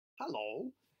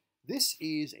Hello. This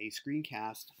is a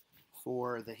screencast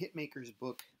for the Hitmakers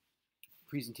book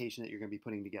presentation that you're going to be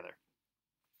putting together.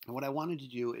 And what I wanted to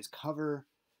do is cover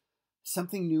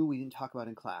something new we didn't talk about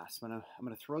in class. I'm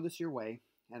going to throw this your way,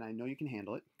 and I know you can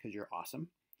handle it because you're awesome.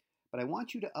 But I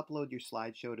want you to upload your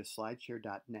slideshow to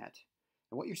slideshare.net. And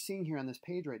what you're seeing here on this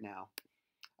page right now,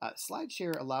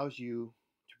 SlideShare allows you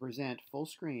to present full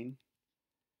screen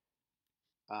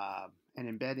and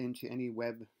embed into any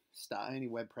web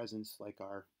presence like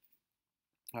our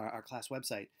class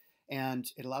website, and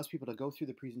it allows people to go through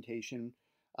the presentation.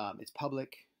 It's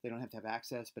public; they don't have to have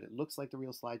access, but it looks like the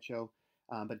real slideshow,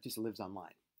 but it just lives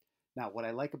online. Now, what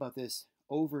I like about this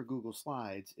over Google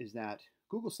Slides is that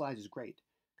Google Slides is great.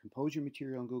 Compose your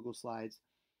material in Google Slides.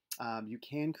 You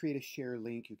can create a share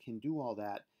link. You can do all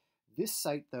that. This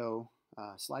site, though,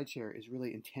 SlideShare, is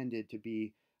really intended to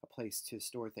be a place to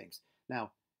store things.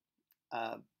 Now,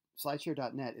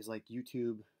 SlideShare.net is like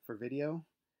YouTube for video.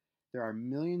 There are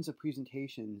millions of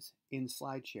presentations in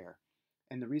SlideShare.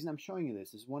 And the reason I'm showing you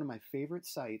this is one of my favorite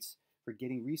sites for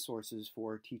getting resources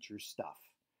for teachers' stuff.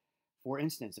 For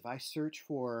instance, if I search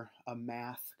for a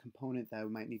math component that I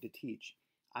might need to teach,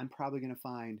 I'm probably going to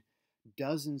find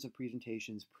dozens of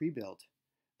presentations pre-built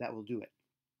that will do it.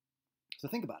 So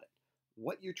think about it.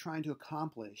 What you're trying to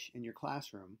accomplish in your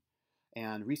classroom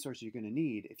and resources you're going to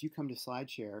need, if you come to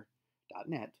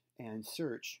SlideShare.net and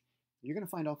search, you're going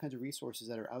to find all kinds of resources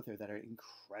that are out there that are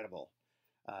incredible.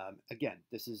 Again,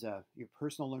 this is your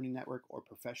personal learning network or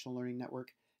professional learning network.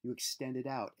 You extend it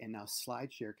out, and now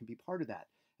SlideShare can be part of that.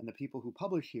 And the people who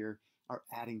publish here are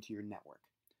adding to your network.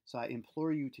 So I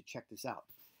implore you to check this out.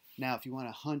 Now, if you want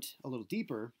to hunt a little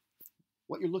deeper,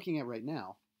 what you're looking at right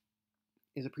now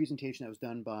is a presentation that was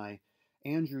done by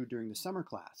Andrew during the summer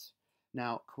class.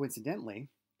 Now, coincidentally,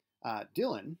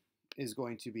 Dylan is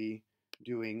going to be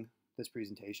doing this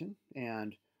presentation,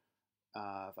 and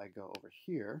if I go over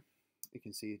here, you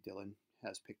can see Dylan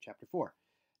has picked chapter 4.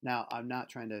 Now, I'm not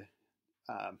trying to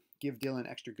give Dylan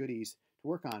extra goodies to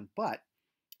work on, but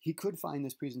he could find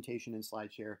this presentation in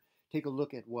SlideShare, take a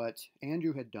look at what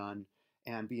Andrew had done,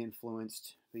 and be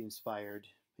influenced, be inspired,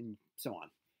 and so on.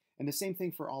 And the same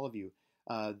thing for all of you.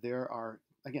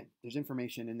 There's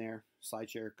information in there.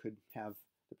 SlideShare could have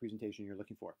the presentation you're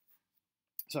looking for.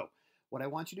 So what I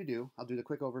want you to do, I'll do the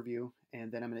quick overview,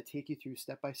 and then I'm going to take you through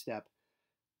step by step,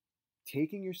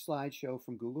 taking your slideshow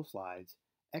from Google Slides,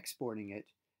 exporting it,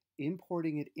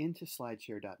 importing it into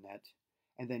slideshare.net,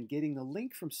 and then getting the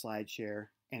link from SlideShare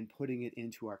and putting it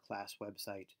into our class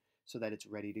website so that it's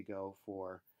ready to go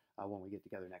for when we get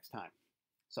together next time.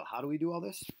 So how do we do all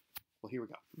this? Well, here we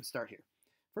go. Let's start here.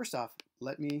 First off,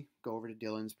 let me go over to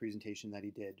Dylan's presentation that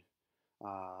he did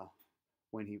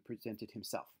when he presented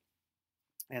himself.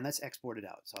 And let's export it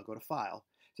out. So I'll go to File.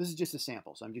 So this is just a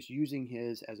sample. So I'm just using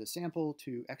his as a sample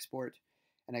to export.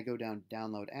 And I go down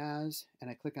Download As, and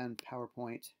I click on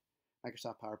PowerPoint,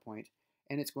 Microsoft PowerPoint,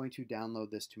 and it's going to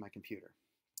download this to my computer.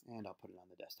 And I'll put it on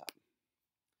the desktop.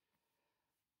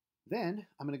 Then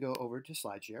I'm going to go over to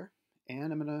SlideShare,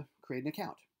 and I'm going to create an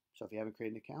account. So if you haven't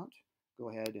created an account, go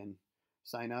ahead and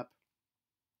sign up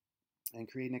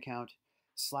and create an account.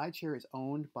 SlideShare is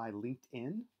owned by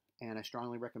LinkedIn, and I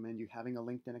strongly recommend you having a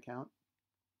LinkedIn account.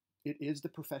 It is the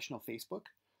professional Facebook.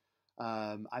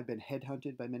 I've been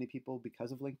headhunted by many people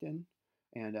because of LinkedIn,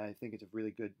 and I think it's a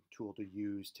really good tool to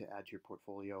use to add to your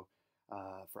portfolio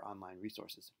for online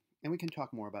resources. And we can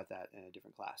talk more about that in a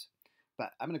different class.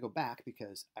 But I'm going to go back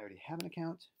because I already have an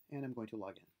account, and I'm going to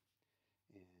log in.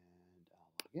 And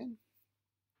I'll log in.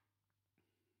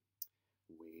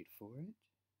 Wait for it.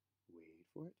 Wait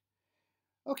for it.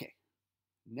 Okay.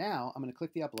 Now I'm going to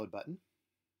click the upload button,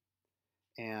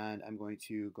 and I'm going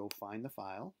to go find the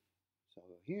file. So I'll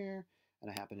go here,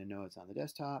 and I happen to know it's on the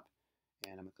desktop,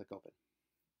 and I'm going to click open.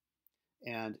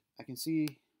 And I can see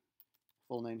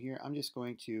full name here. I'm just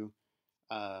going to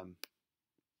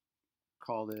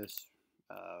call this,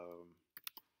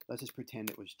 let's just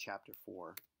pretend it was chapter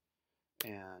 4,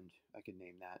 and I could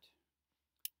name that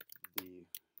the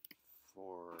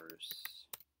force,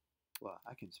 well,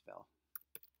 I can spell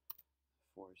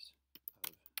force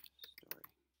of story.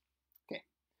 Okay,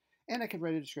 and I can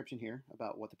write a description here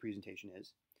about what the presentation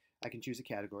is. I can choose a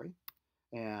category,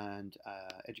 and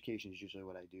education is usually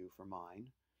what I do for mine,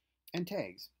 and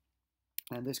tags.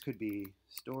 And this could be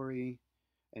story,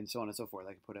 and so on and so forth.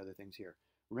 I can put other things here.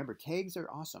 Remember, tags are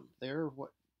awesome. They're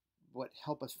what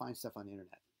help us find stuff on the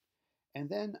internet. And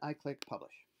then I click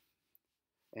publish.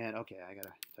 And okay, I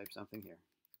gotta type something here.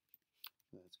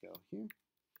 Let's go here.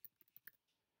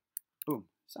 Boom,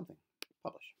 something,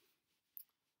 publish.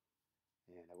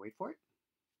 And I wait for it.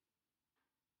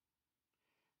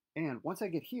 And once I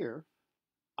get here,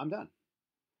 I'm done.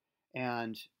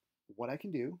 And what I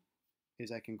can do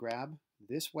is I can grab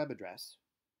this web address,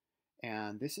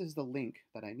 and this is the link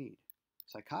that I need.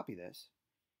 So I copy this,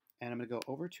 and I'm going to go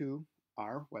over to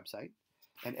our website,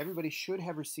 and everybody should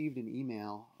have received an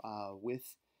email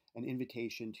with an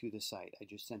invitation to the site. I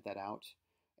just sent that out,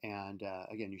 and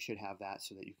again, you should have that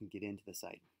so that you can get into the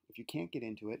site. If you can't get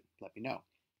into it, let me know.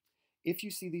 If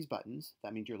you see these buttons,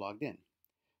 that means you're logged in.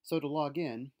 So to log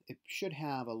in, it should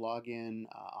have a login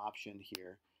option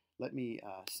here. Let me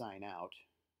sign out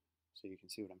so you can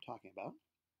see what I'm talking about.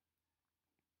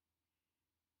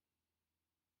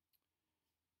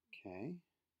 Okay,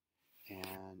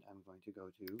 and I'm going to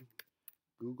go to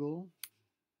Google.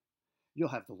 You'll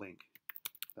have the link,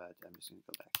 but I'm just going to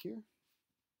go back here and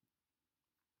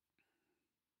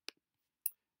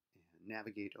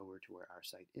navigate over to where our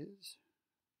site is.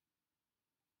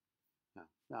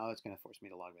 No, it's going to force me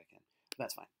to log back in. But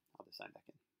that's fine. I'll just sign back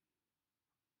in.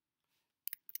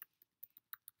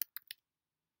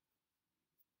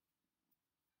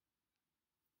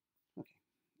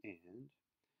 Okay, and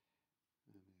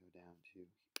I'm going to go down to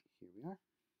here we are.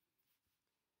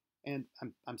 And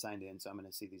I'm signed in, so I'm going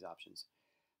to see these options.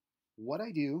 What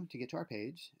I do to get to our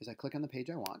page is I click on the page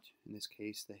I want, in this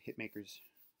case, the Hitmakers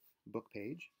book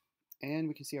page, and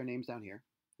we can see our names down here.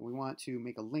 And we want to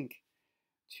make a link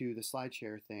to the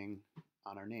SlideShare thing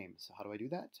on our name. So how do I do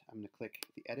that? I'm going to click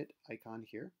the edit icon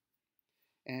here,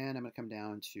 and I'm going to come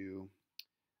down to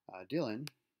Dylan,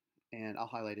 and I'll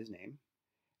highlight his name,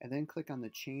 and then click on the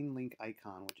chain link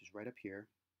icon, which is right up here,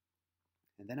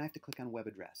 and then I have to click on web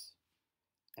address,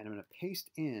 and I'm going to paste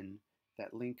in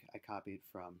that link I copied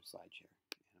from SlideShare,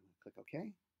 and I'm going to click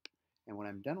OK, and when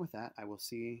I'm done with that, I will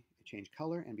see it change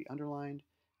color and be underlined,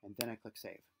 and then I click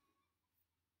Save.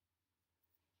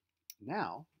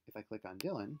 Now, if I click on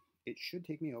Dylan, it should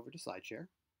take me over to SlideShare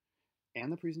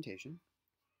and the presentation,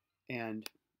 and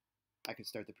I could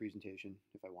start the presentation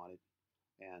if I wanted,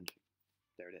 and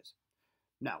there it is.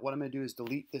 Now, what I'm going to do is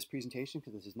delete this presentation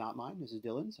because this is not mine, this is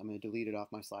Dylan's. I'm going to delete it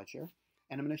off my SlideShare,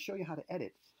 and I'm going to show you how to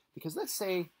edit, because let's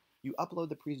say you upload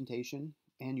the presentation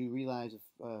and you realize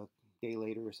a day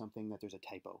later or something that there's a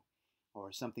typo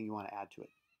or something you want to add to it.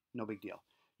 No big deal.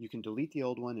 You can delete the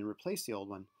old one and replace the old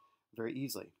one very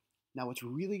easily. Now, what's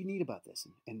really neat about this,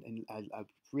 and I'm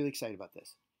really excited about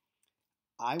this,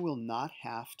 I will not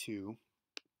have to,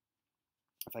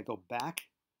 if I go back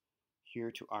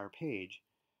here to our page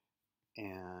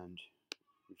and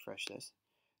refresh this,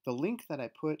 the link that I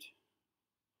put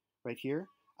right here,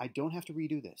 I don't have to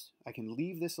redo this. I can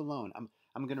leave this alone.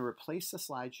 I'm going to replace the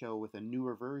slideshow with a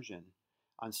newer version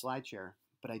on SlideShare,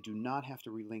 but I do not have to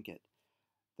relink it.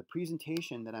 The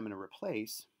presentation that I'm going to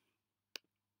replace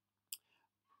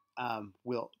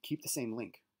will keep the same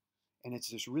link. And it's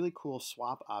this really cool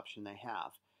swap option they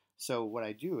have. So what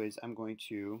I do is I'm going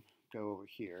to go over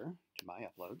here to my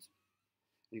uploads.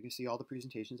 You can see all the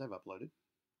presentations I've uploaded.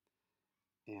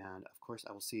 And of course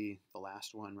I will see the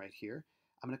last one right here.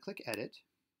 I'm going to click Edit.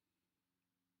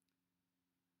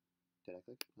 Did I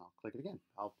click? I'll click it again.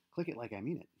 I'll click it like I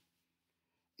mean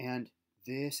it. And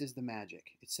this is the magic.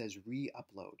 It says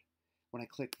re-upload. When I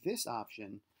click this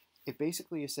option, it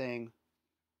basically is saying,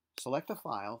 select a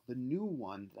file, the new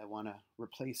one that I want to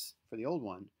replace for the old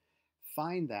one,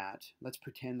 find that, let's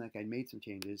pretend like I made some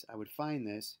changes, I would find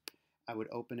this, I would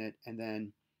open it, and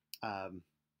then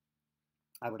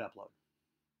I would upload,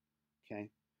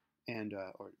 okay? And,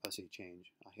 or let's see,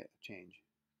 change, I'll hit change.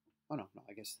 Oh no,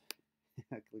 I guess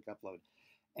I click upload.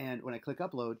 And when I click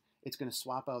upload, it's going to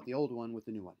swap out the old one with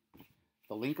the new one.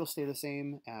 The link will stay the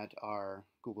same at our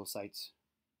Google Sites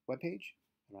webpage.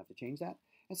 I don't have to change that.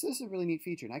 And so this is a really neat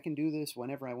feature, and I can do this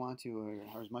whenever I want to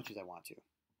or as much as I want to.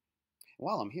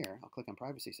 While I'm here, I'll click on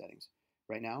privacy settings.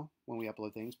 Right now, when we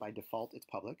upload things, by default, it's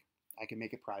public. I can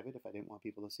make it private if I didn't want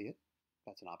people to see it.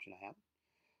 That's an option I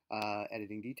have.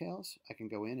 Editing details, I can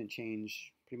go in and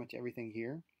change pretty much everything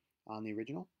here on the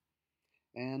original.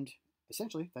 And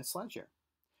essentially, that's SlideShare.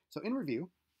 So in review,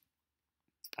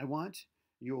 I want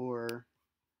your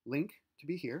link to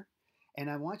be here, and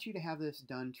I want you to have this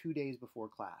done 2 days before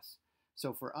class.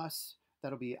 So for us,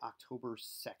 that'll be October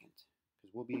 2nd,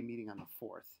 because we'll be meeting on the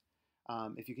 4th.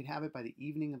 If you can have it by the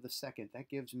evening of the 2nd, that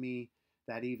gives me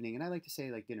that evening, and I like to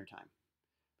say like dinner time,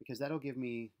 because that'll give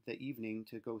me the evening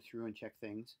to go through and check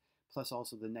things, plus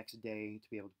also the next day to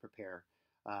be able to prepare.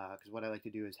 Because what I like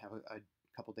to do is have a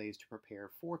couple days to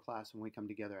prepare for class. When we come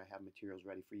together, I have materials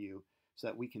ready for you so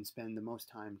that we can spend the most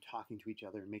time talking to each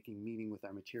other and making meaning with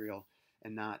our material,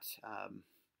 and not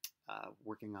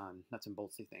working on nuts and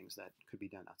boltsy things that could be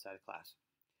done outside of class.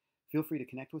 Feel free to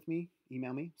connect with me.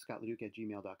 Email me,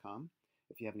 scottleduc@gmail.com.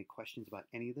 if you have any questions about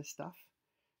any of this stuff.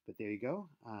 But there you go.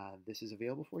 This is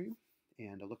available for you,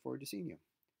 and I look forward to seeing you.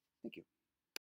 Thank you.